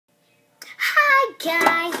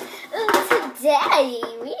guys, today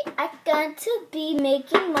we are going to be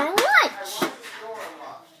making my lunch.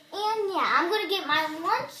 And yeah, I'm going to get my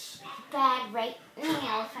lunch bag right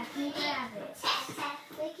now if I can grab it.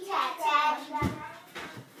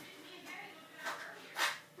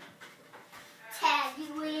 Tag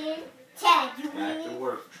you in. Tag you in. Back to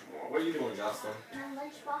work. What are you doing, Jocelyn? My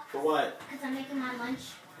lunch box. For what? Because I'm making my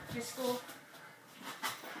lunch for school.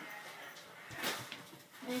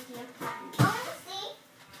 Thank you. I want to see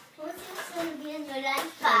what's going to be in your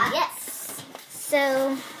lunch box. Yes.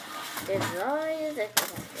 So, there's always a...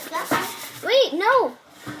 Wait, no.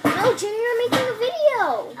 No, Junior, I'm making a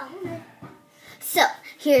video. Oh. So,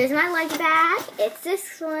 here's my lunch bag. It's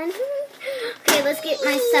this one. Okay, let's get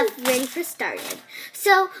my stuff ready for started.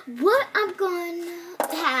 So, what I'm going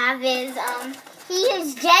to have is,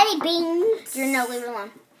 here's jelly beans. You're no, leave it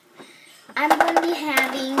alone. I'm going to be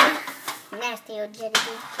having nasty old jelly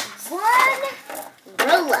beans. One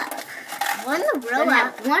roll-up.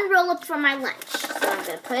 One roll-up for my lunch. So, I'm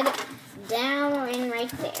going to put it down or in right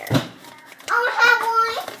there. I don't have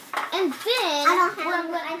one. And then, what I'm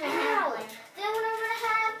going to have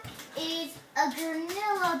is a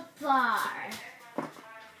granola bar.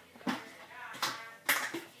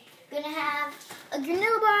 Gonna have a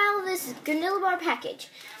granola bar out of this granola bar package.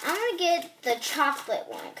 I'm gonna get the chocolate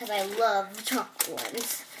one because I love the chocolate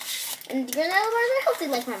ones. And the granola bars are healthy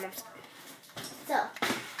like my mom's. So,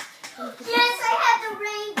 yes, I have the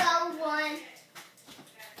rainbow one.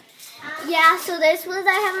 Yeah, so this was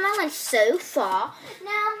I have in my lunch so far.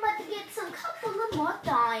 Now I'm about to get some couple of more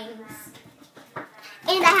things.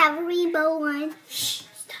 And I have a rainbow one. Shh,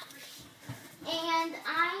 stop. And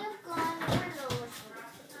I am going to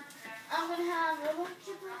have a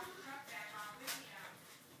Lunchable.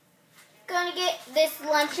 Gonna get this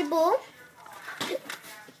Lunchable.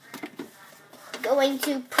 Going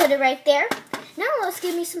to put it right there. Now let's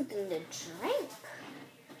give me something to drink.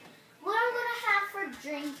 What I'm gonna have for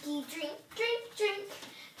drinky drink.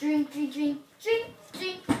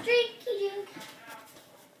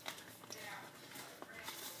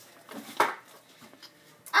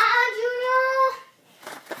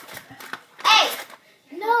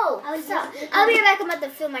 I'll be right back. I'm about to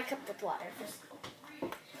fill my cup with water for school.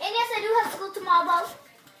 And yes, I do have school tomorrow.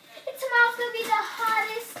 And tomorrow's going to be the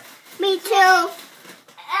hottest day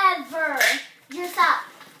ever. Just up.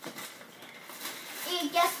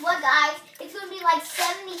 And guess what, guys? It's going to be like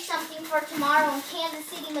 70-something for tomorrow in Kansas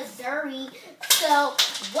City, Missouri. So,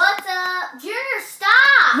 what's up? Junior,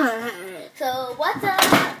 stop! So, what's up?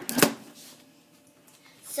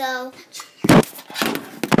 So,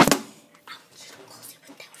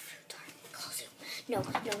 No,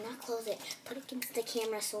 not close it. Put it against the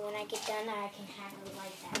camera so when I get done, I can have it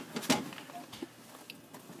like that.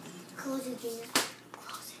 Close it, Junior.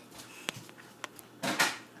 Close it.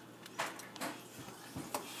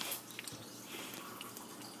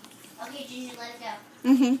 Okay, Junior, let it go.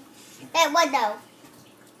 Mm-hmm. That what, though?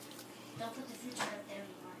 Don't put the future up there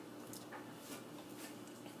anymore.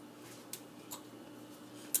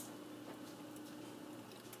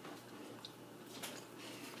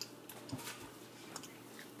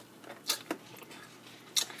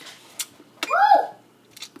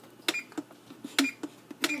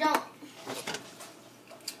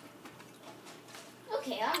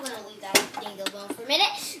 Okay, I'm going to leave that thing alone for a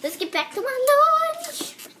minute. Let's get back to my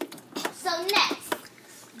lunch. So next,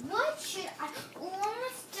 what should I... Well,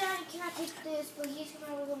 almost Daddy cannot take this, but he's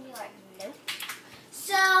going to be like, nope.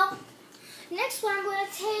 So, next one I'm going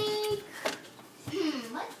to take...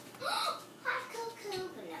 what? Hot cocoa,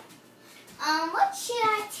 but no. What should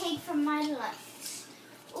I take for my lunch?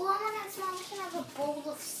 Oh, I'm going to have Mom can have a bowl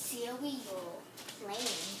of cereal. Plain.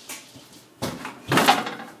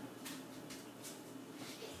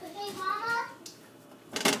 Hey, Mama.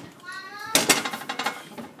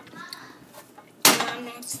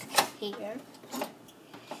 Mama's here.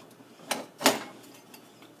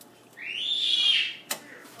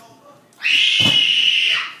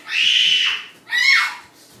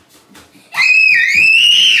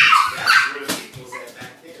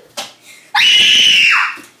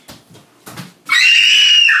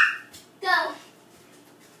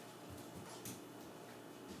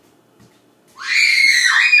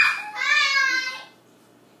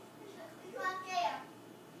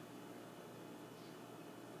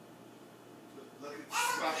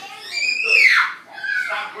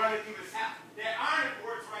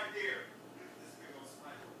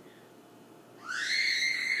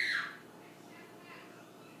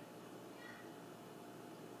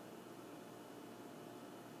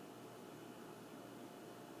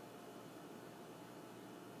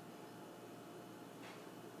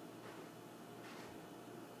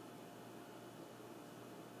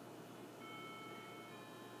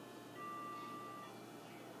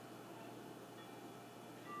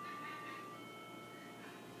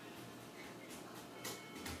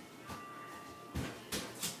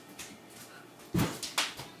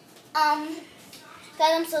 Guys,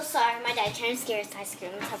 I'm so sorry. My dad trying to scare us ice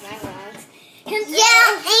cream on top of my lungs.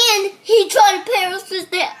 Yeah, and he tried to pair us with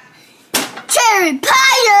that cherry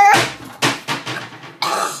pie.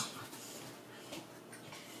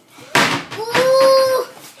 Ooh,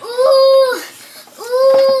 ooh,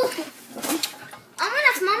 ooh. I'm gonna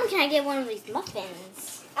ask Mom, can I get one of these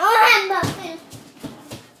muffins? I want to have muffins.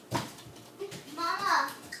 Mama.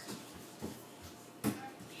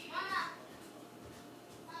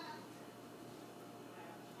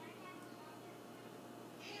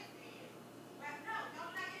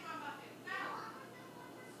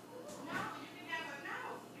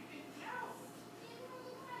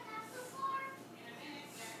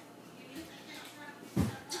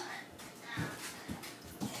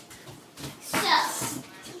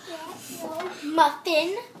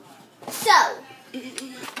 Muffin. So,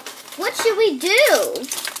 what should we do?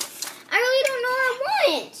 I really don't know what I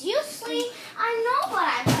want. Usually, I know what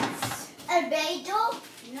I want. A bagel?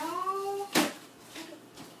 No.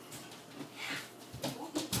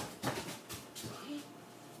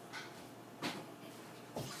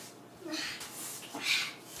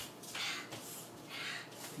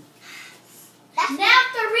 That's not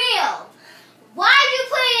for real. Why do you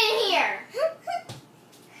put it in here?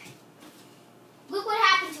 Look what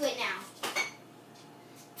happened to it now.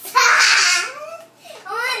 I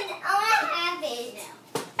want to have it now.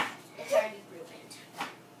 It's already ruined.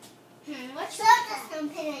 What's so just gonna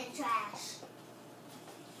put it in trash?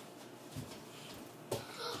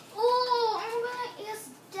 Oh, I'm gonna ask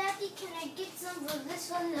Daddy, can I get some of this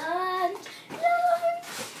for lunch?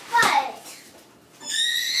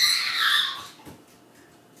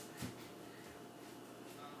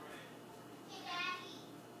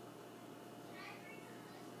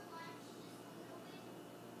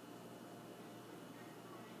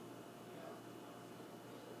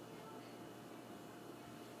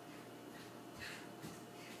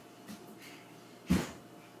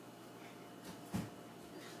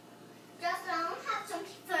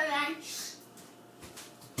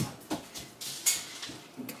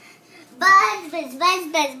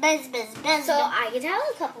 But buzz. So I can have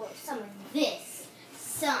a couple of some of this.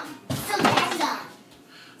 Some.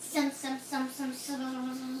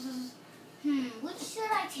 Which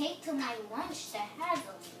should I take to my lunch that has a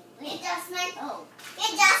lid? Adjustment. Oh.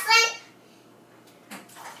 Adjustment.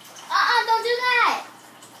 Don't do that.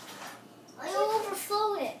 I'll overflow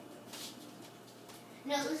it.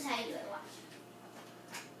 No, this is how you do it. Watch.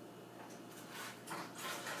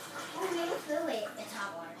 Overflow it. It's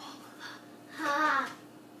hot water. Ha.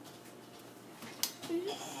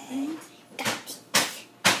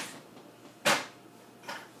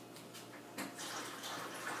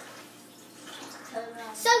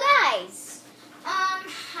 So guys, I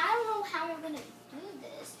don't know how I'm gonna do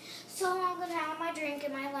this. So I'm gonna have my drink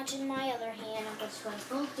and my lunch in my other hand. I'm just gonna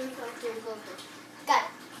go through. Got it.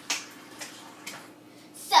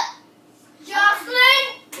 So, Jocelyn,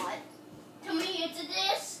 what? Tell me into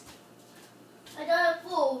this. I got a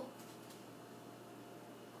full.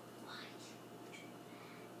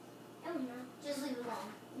 Just leave it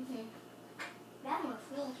alone. That one's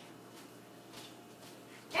full.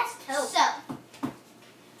 That's toast. So,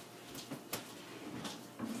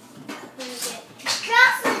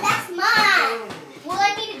 Jocelyn, that's mine. Well,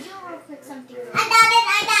 I need to do real quick something. I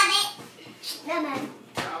got it. No, man.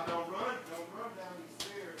 Don't run down these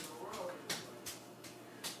stairs.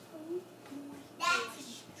 That's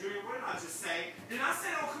Julia, what did I just say? Did I say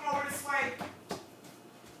don't come over this way?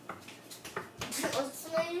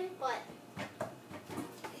 but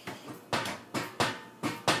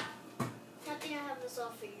I think I have this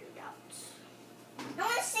all figured out. I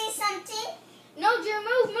want to say something. No, Jer,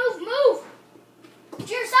 move.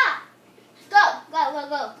 Jer, stop. Go.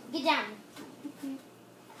 Get down.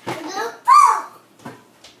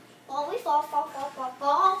 We fall.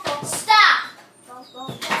 Stop.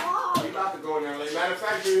 You about to go in there and lay. Matter of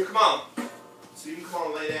fact, Julia, come on. So you can come on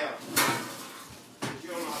and lay down. You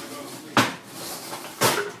don't know how to go to sleep.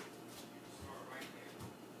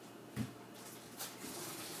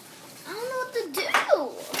 I don't know what to do.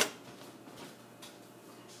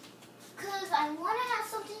 Because I want to have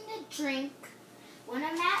something to drink when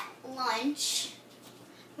I'm at lunch.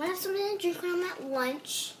 I want to have something to drink when I'm at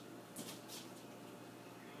lunch.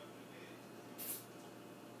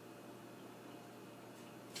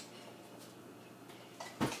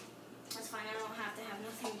 That's fine. I don't have to have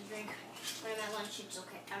nothing to drink when I'm at lunch. It's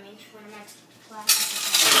okay. I mean, when I'm at class,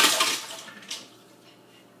 it's okay.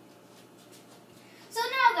 So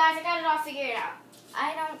now, guys, I got it all figured out.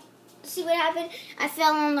 I don't see what happened. I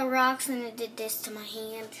fell on the rocks and it did this to my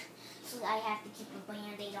hand, so I have to keep a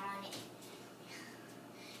Band-Aid on it.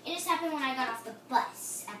 It just happened when I got off the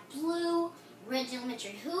bus at Blue Ridge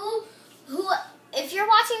Elementary. If you're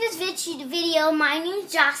watching this video, my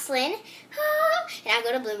name's Jocelyn, and I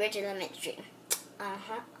go to Blue Ridge Elementary.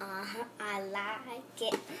 I like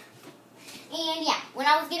it. And yeah, when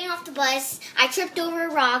I was getting off the bus, I tripped over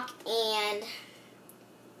a rock, and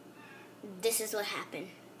this is what happened.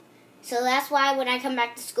 So that's why when I come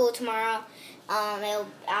back to school tomorrow,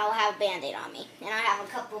 I'll have a Band-Aid on me. And I have a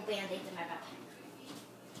couple of Band-Aids in my backpack.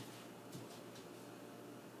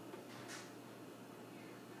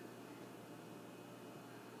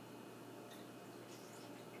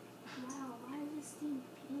 Wow, why is this thing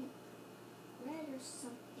pink? Red or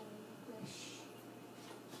something bluish?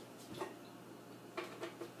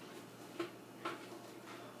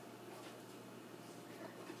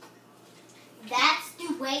 That's the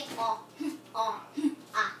way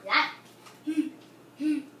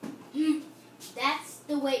That's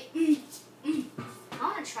the way. I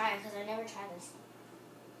want to try it because I never tried this.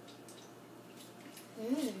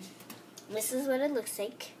 This is what it looks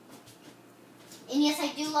like. And yes,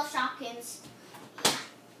 I do love Shopkins.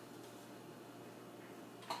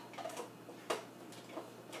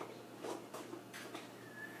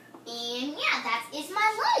 And yeah, that is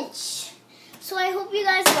my lunch. So I hope you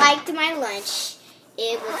guys liked my lunch.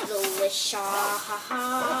 It was delicious.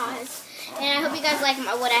 And I hope you guys like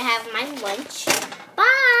what I have in my lunch.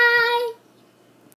 Bye!